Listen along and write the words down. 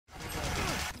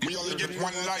We only get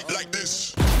one life like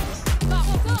this. Go,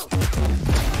 go, go.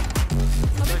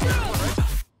 Coming through.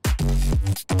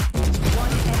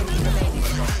 One enemy remaining.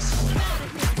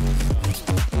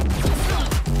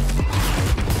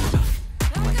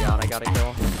 Oh my god, I gotta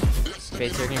kill.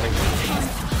 Fade's here, can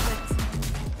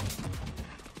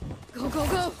Go, go,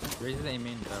 go. Raise the aim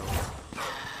in though.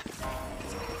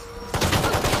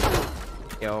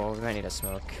 Yo, we might need a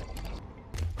smoke.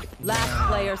 Last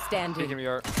player standing. Give me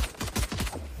your.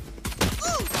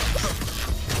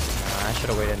 I should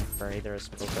have waited for either a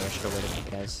smoke or I should have waited for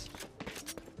you guys.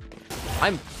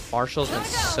 Marshall's been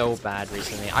so bad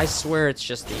recently. I swear it's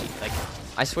just the, like,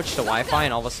 I switched to Wi-Fi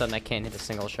and all of a sudden I can't hit a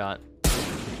single shot.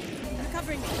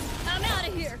 Covering me. I'm out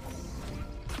of here.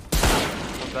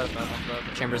 One's dead, man.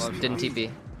 Chambers didn't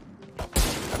TP.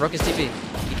 I broke his TP.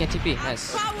 He can't TP.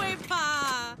 Nice. Yeah.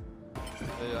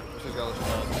 Let's just go.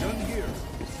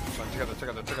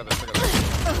 Together.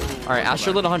 Alright,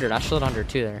 Astro lit 100. Astro lit 100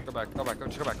 too there. Go back. Run back.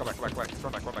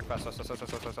 Fast.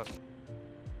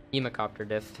 Hemocopter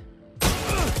diff.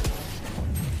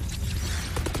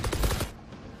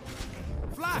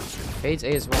 Flash. Fades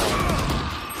A as well.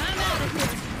 I'm out of here.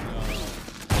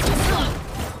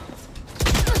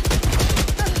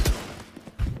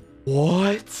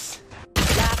 What?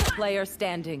 Last player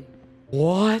standing.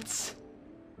 What?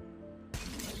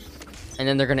 And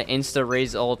then they're gonna insta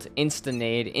raise ult, insta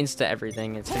nade, insta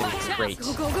everything. It's gonna be great.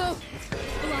 Go, go, go.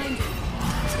 Blind.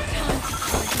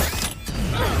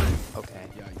 Okay.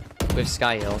 We have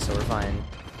Sky Hill, so we're fine.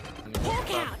 Walk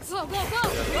out. Go, go, go.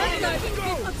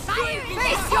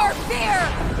 Face your fear.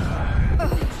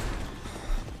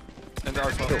 And the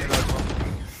arsenal.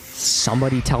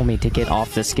 Somebody tell me to get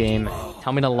off this game.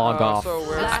 Tell me to log off. So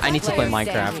I need to play Player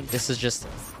Minecraft. standing. This is just...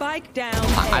 Spike down.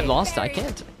 I've lost. I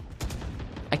can't.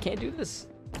 I can't do this.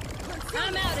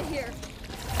 I'm out of here.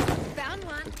 Found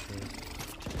one.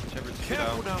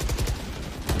 Careful now.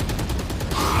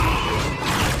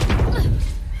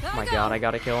 Oh my god, I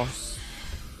gotta kill.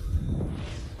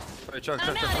 Wait, Chuck,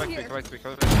 come back to me. Come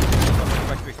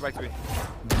back to me.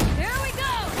 There we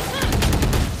go.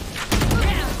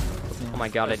 Oh my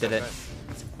god, I did it.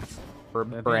 For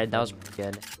bread, that was pretty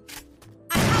good.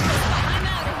 I'm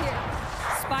out of here.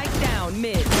 Spike down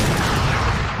mid.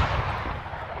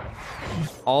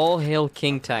 All hail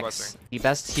King Tex, the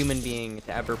best human being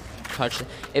to ever touch.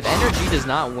 If energy does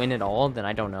not win at all, then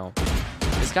I don't know.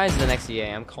 This guy's the next EA.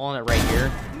 I'm calling it right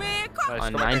here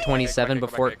on 9:27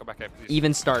 before it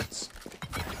even starts.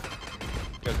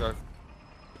 Go.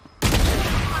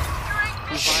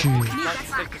 Shoot.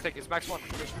 Take. It's max 1.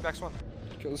 It should be max 1.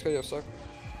 Kill this guy, yo, suck.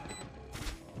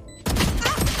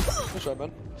 Good shot,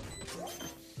 man.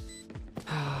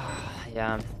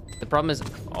 Yeah. The problem is...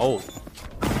 Oh.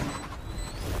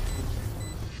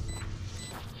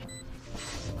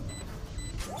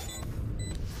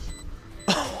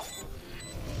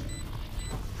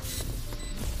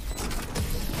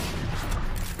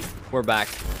 We're back.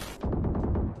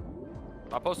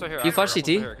 I'll post it here. You flash CT?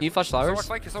 You flash flowers?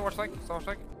 Someone's like. Spike.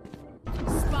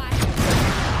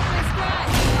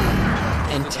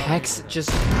 And Tex just...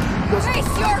 Face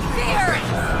your fear.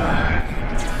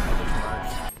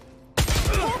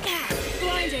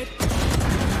 Blinded.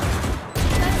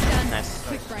 That's done. Nice.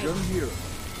 Quick break.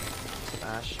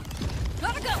 Smash.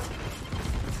 Gotta go.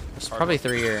 There's probably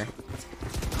 3 here.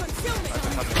 Concealment.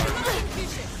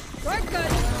 We're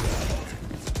good.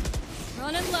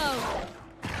 Running low.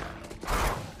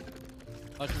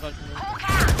 Go,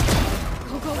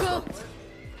 go, go.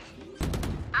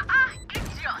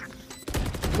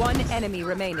 One enemy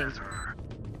remaining.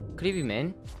 Could he be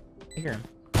main? I hear him.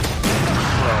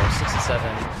 Whoa,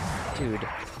 67. Dude.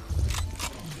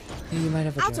 You might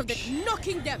have a Out of judge. it,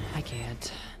 knocking them. I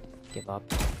can't. Give up.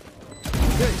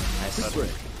 This Nice. way.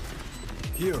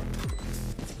 Here.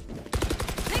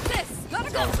 Take this.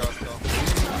 Gotta go. Go.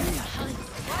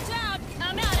 Watch out.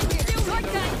 I'm out of here.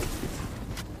 Shortcut.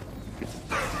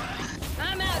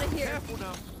 I'm out of here. Careful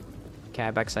now. Okay,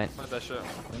 I backside. What is that shit?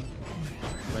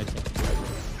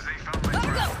 Gotta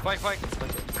go. Flank.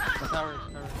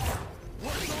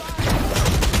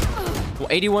 Well,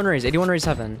 81 raise. 81 raise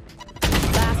 7.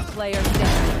 Last player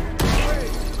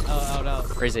standing. Out.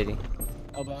 Raise 80.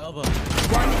 Elbow.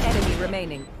 One enemy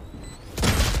remaining.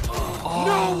 Oh,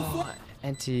 no!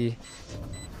 Anti.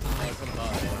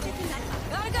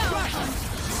 Gotta go.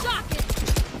 Shock it.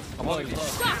 I'm holding you.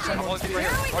 Shock it. I'm holding you right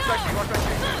Here we here. Watch go. back to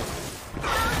me.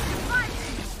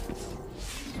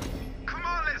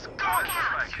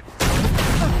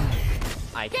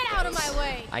 I Get out of my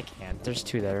way. I can't. There's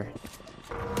 2 there.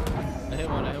 I hit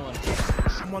one.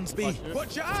 Someone's B.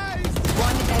 Watch your eyes.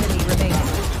 One enemy remaining.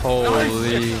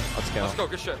 Holy. Let's go. Let's go.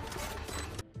 Good shit.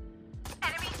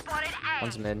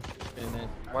 One's mid.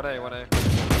 1A, 1A.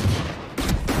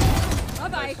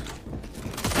 Bye-bye.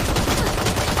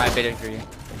 I baited for you.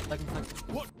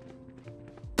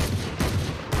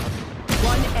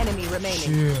 One enemy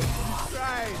remaining.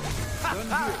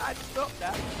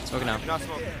 Smoking now. You're not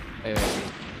smoking. Wait, wait.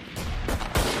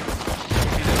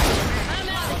 I'm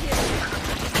out of here.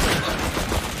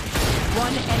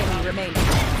 One enemy remaining.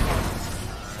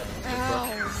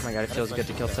 Ow. Oh my god, it feels good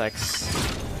to kill Tex.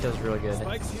 Feels really good.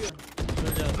 Spike's here.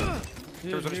 Dude,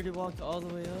 he already walked all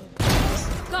the way up.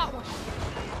 Got one.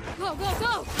 Go, go,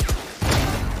 go.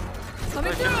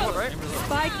 Coming Right, through. right?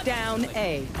 Spike down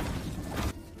A.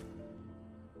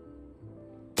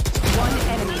 One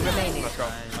enemy remaining. Let's go.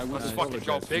 Let's fucking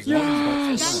go. Big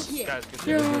Yes! Guys, good shit.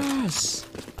 Yes!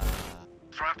 Oh,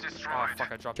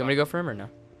 fuck, I dropped Do you want me to go for him or no?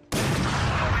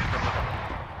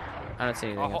 I don't see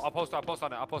anything else. I'll post on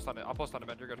it. I'll post on it,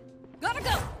 man. You're good. Gotta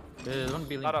go. Dude, don't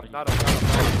be Not up, late. not up, not up.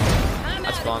 I'm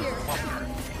That's out bomb. of here.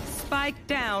 Spike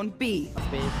down B.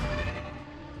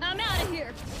 I'm out of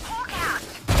here.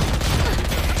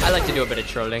 I like to do a bit of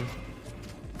trolling.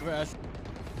 Where's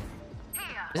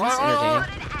Isn't this entertaining?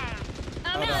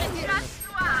 I'm out of here.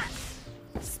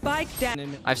 Spike down.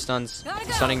 I have stuns. Gotta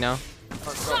go. Stunning now.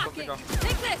 Shocking.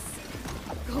 Take this.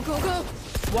 Go, go, go.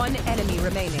 One enemy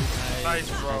remaining. Nice,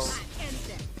 bro. Nice.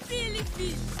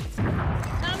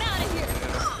 I'm out of here.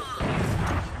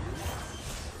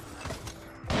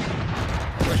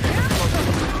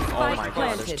 Oh my god,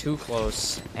 planted. there's too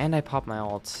close. And I popped my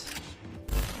ult.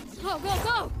 Go, go,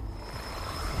 go.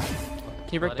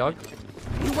 Can you break dog?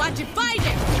 You want to fight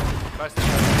it. Nice.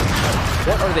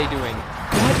 What are they doing?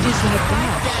 What is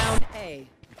that Down A.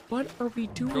 What are we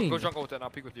doing? Go jungle with it and I'll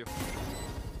peek with you.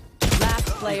 Last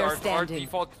player Our standing.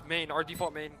 default main. They're only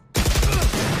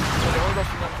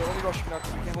rushing now. They're only rushing now. We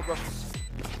can't hold rushes.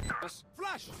 Yes.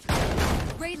 Flash.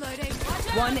 Reloading.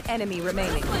 One enemy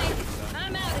remaining.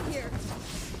 I'm out of here.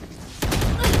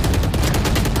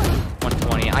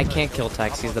 120. I can't kill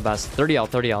Tex. He's the best. 30 out.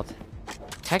 30 out.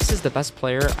 Tex is the best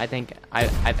player I think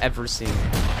I've ever seen.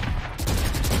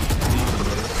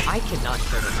 I cannot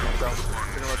kill this guy. Bro, we're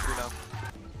gonna rush 3 now.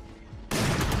 I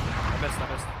missed.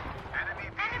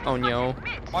 Oh no.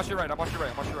 Watch your right. I'm watching your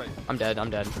right. I'm watching your right. I'm dead. I'm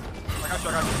dead. I got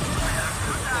you.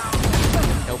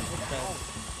 Nope.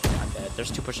 I'm dead. There's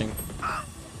two pushing.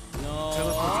 No.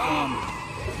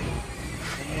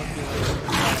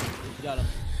 You got him.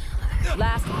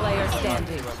 Last player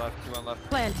standing. 2 on left.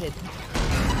 Planted.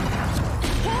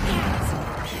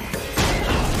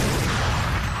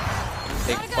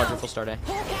 Big quadruple start A.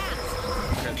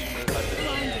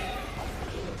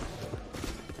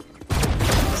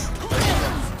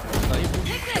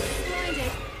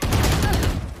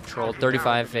 Troll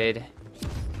 35 fade.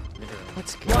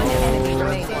 Let's go. One enemy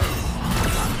remaining.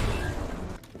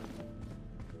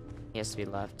 He has to be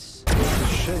left. It's a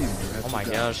shame you had Oh to my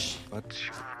die, gosh. But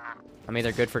I'm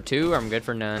either good for 2 or I'm good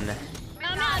for none.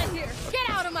 I'm out of here. Get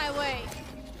out of my way.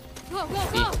 Go, go,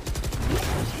 go.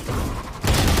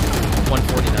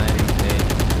 149 fade.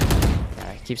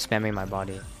 Yeah, I keep spamming my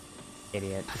body.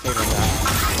 Idiot. Fade like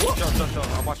that. Chill.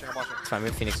 I'm watching. It's fine, we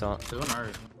have Phoenix ult. There's one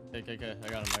already. Okay. I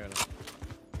got him.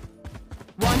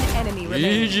 One enemy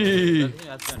remaining.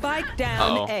 GG! Spike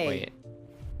down Oh, A. wait.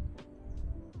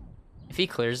 If he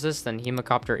clears this, then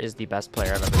Hemocopter is the best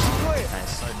player I've ever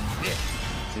seen. Nice.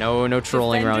 No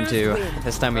trolling round 2. Defenders win.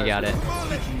 This time we got it.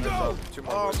 oh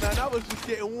man, I was just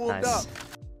getting warmed Nice. up.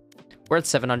 We're at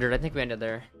 700. I think we ended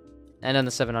there. And on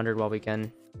the 700 while we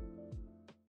can.